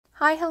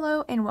Hi,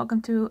 hello, and welcome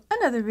to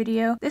another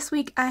video. This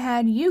week I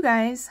had you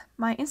guys,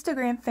 my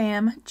Instagram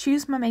fam,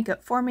 choose my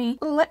makeup for me.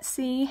 Let's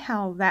see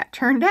how that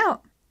turned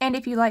out. And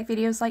if you like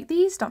videos like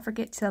these, don't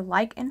forget to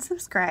like and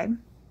subscribe.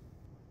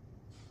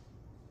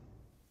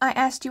 I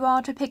asked you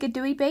all to pick a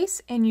dewy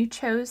base and you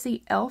chose the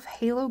e.l.f.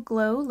 Halo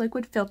Glow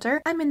Liquid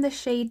Filter. I'm in the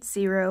shade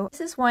 0. This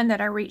is one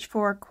that I reach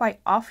for quite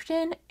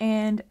often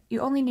and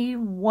you only need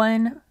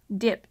one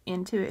dip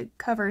into it. It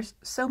covers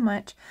so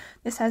much.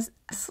 This has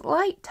a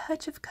slight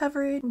touch of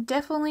coverage,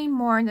 definitely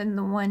more than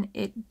the one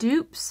it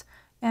dupes.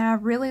 And I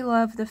really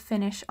love the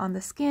finish on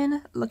the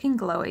skin, looking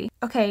glowy.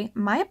 Okay,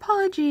 my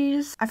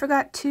apologies. I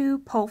forgot to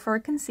pull for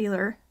a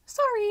concealer.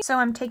 Sorry. So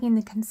I'm taking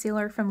the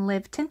concealer from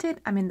Live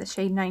Tinted. I'm in the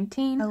shade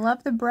 19. I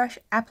love the brush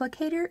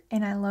applicator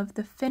and I love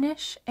the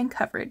finish and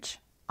coverage.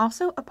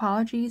 Also,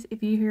 apologies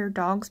if you hear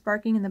dogs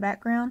barking in the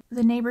background.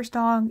 The neighbor's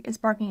dog is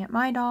barking at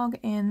my dog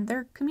and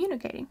they're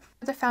communicating.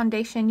 For the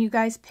foundation, you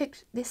guys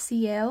picked the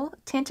CIELE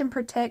Tint and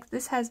Protect.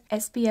 This has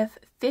SPF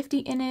 50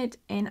 in it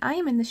and I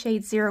am in the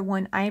shade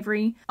 01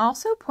 Ivory.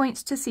 Also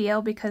points to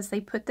CIELE because they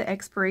put the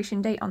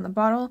expiration date on the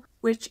bottle,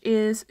 which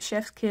is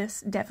chef's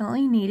kiss,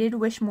 definitely needed.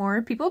 Wish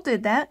more people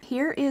did that.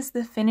 Here is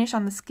the finish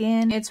on the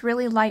skin. It's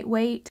really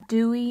lightweight,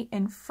 dewy,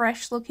 and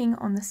fresh looking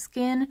on the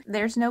skin.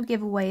 There's no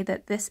giveaway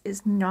that this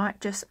is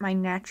not just my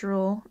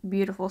natural,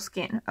 beautiful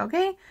skin,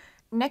 okay?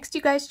 Next,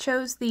 you guys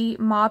chose the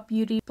Mob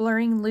Beauty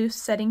Blurring Loose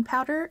Setting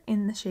Powder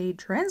in the shade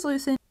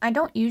Translucent. I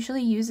don't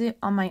usually use it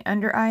on my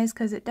under eyes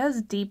because it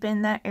does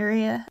deepen that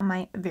area on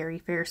my very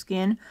fair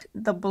skin.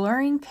 The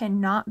blurring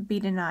cannot be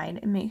denied.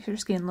 It makes your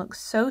skin look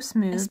so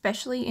smooth,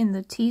 especially in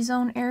the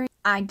T-zone area.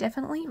 I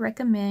definitely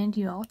recommend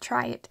you all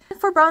try it.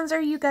 For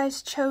bronzer, you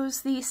guys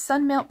chose the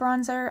Sun Melt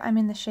Bronzer. I'm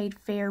in the shade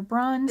Fair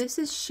Bronze. This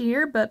is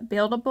sheer but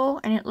buildable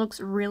and it looks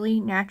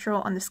really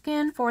natural on the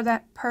skin for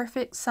that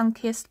perfect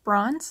sun-kissed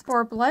bronze.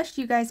 For blush,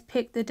 you guys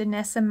picked the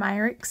DANESSA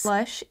MYRICKS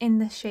blush in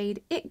the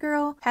shade It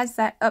Girl. Has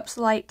that Ups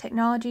Light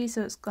technology,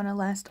 so it's gonna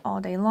last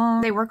all day long.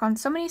 They work on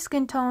so many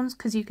skin tones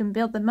because you can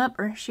build them up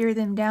or shear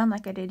them down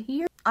like I did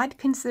here. I'd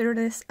consider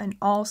this an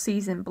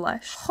all-season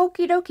blush.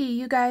 Okie dokie,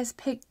 you guys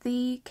picked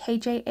the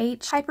KJH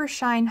Hyper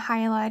Shine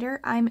Highlighter.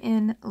 I'm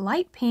in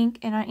light pink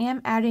and I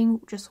am adding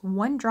just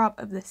one drop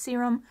of the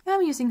serum. And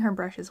I'm using her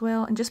brush as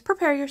well. And just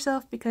prepare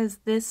yourself because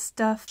this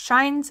stuff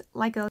shines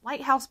like a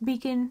lighthouse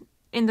beacon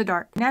in the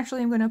dark.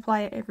 Naturally, I'm going to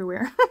apply it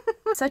everywhere.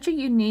 Such a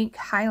unique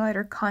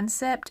highlighter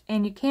concept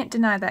and you can't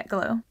deny that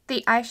glow.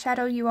 The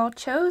eyeshadow you all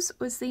chose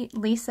was the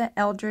Lisa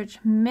Eldridge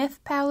Myth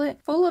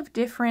palette, full of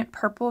different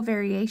purple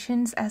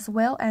variations as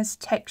well as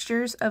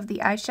textures of the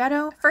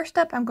eyeshadow. First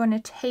up, I'm going to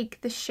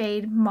take the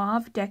shade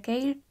Mauve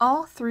Decade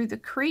all through the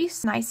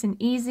crease, nice and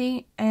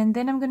easy, and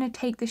then I'm going to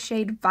take the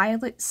shade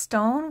Violet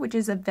Stone, which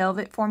is a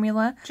velvet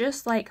formula,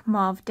 just like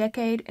Mauve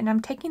Decade, and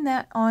I'm taking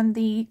that on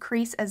the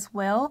crease as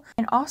well,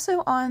 and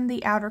also on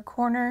the outer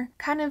corner,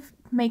 kind of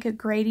make a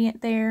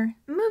gradient there.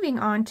 Moving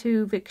on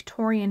to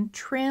Victorian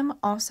Trim,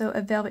 also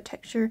a velvet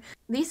texture.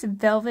 These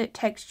velvet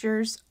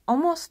textures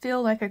almost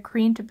feel like a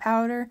cream to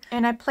powder,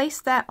 and I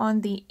placed that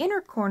on the inner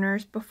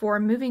corners before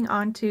moving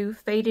on to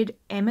Faded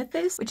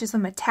Amethyst, which is a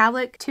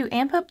metallic, to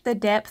amp up the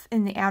depth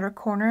in the outer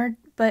corner,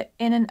 but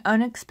in an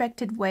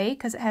unexpected way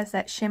because it has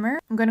that shimmer.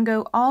 I'm going to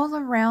go all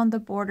around the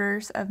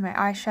borders of my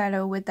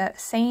eyeshadow with that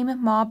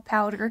same mauve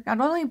powder, not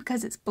only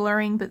because it's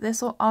blurring, but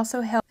this will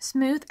also help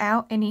smooth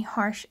out any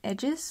harsh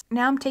edges.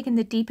 Now I'm taking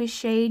the deepest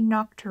shade,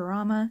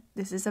 Nocturama.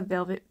 This is a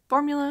velvet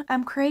formula.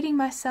 I'm creating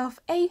myself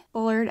a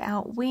blurred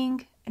out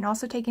wing and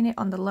also taking it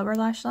on the lower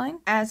lash line,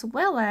 as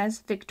well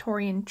as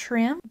Victorian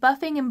Trim,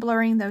 buffing and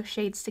blurring those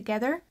shades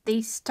together.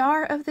 The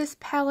star of this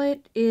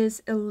palette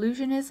is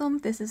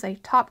Illusionism. This is a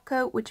top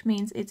coat, which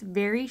means it's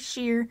very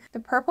sheer.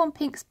 The purple and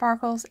pink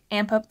sparkles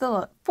amp up the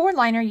look. For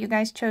liner, you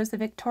guys chose the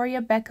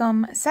Victoria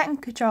Beckham Satin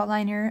Kajal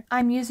liner.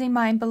 I'm using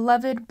my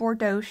beloved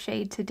Bordeaux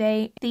shade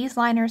today. These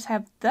liners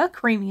have the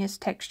creamiest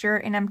texture,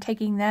 and I'm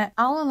taking that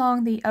all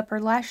along the upper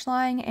lash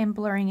line and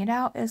blurring it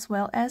out, as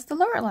well as the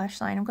lower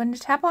lash line. I'm going to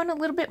tap on a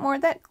little bit more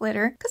of that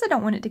glitter because I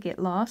don't want it to get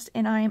lost,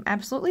 and I am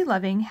absolutely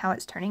loving how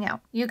it's turning out.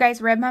 You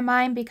guys read my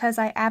mind because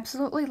I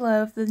absolutely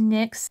love the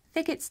NYX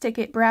Thick It Stick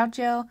It Brow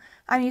Gel.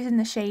 I'm using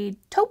the shade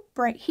Taupe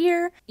right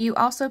here. You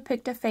also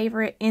picked a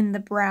favorite in the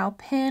brow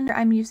pen.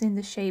 I'm using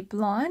the shade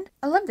Blonde.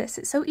 I love this.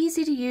 It's so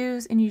easy to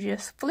use and you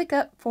just flick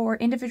up for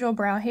individual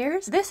brow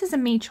hairs. This is a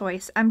me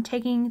choice. I'm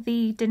taking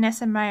the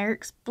DANESSA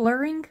MYRICKS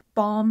Blurring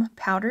Balm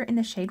powder in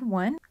the shade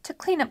 1 to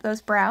clean up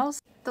those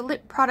brows. The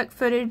lip product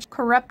footage,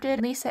 Corrupted,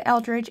 Lisa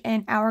Eldridge,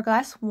 and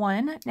Hourglass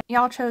 1.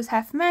 Y'all chose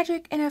Half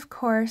Magic, and of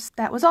course,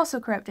 that was also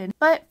corrupted.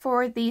 But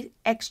for the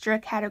extra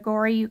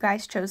category, you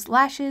guys chose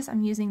lashes.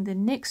 I'm using the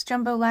NYX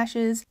Jumbo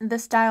Lashes, the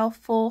style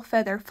Full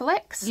Feather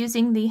Flex,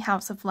 using the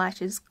House of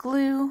Lashes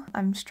glue.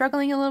 I'm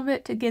struggling a little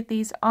bit to get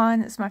these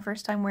on. It's my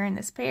first time wearing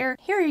this pair.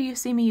 Here you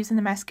see me using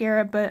the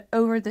mascara, but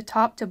over the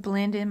top to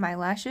blend in my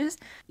lashes.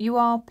 You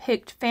all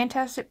picked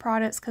fantastic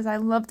products because I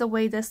love the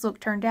way this look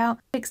turned out.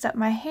 Fixed up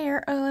my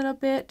hair a little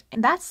bit.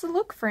 And that's the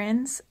look,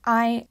 friends.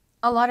 A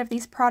lot of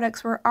these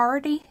products were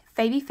already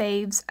favy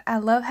faves. I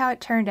love how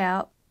it turned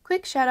out.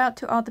 Quick shout out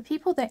to all the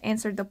people that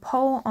answered the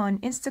poll on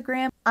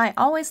Instagram. I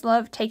always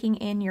love taking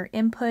in your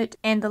input,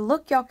 and the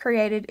look y'all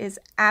created is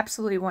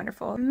absolutely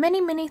wonderful.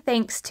 Many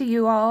thanks to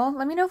you all.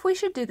 Let me know if we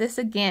should do this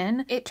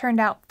again. It turned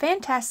out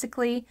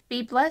fantastically.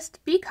 Be blessed,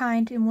 be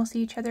kind, and we'll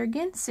see each other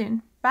again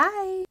soon.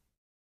 Bye!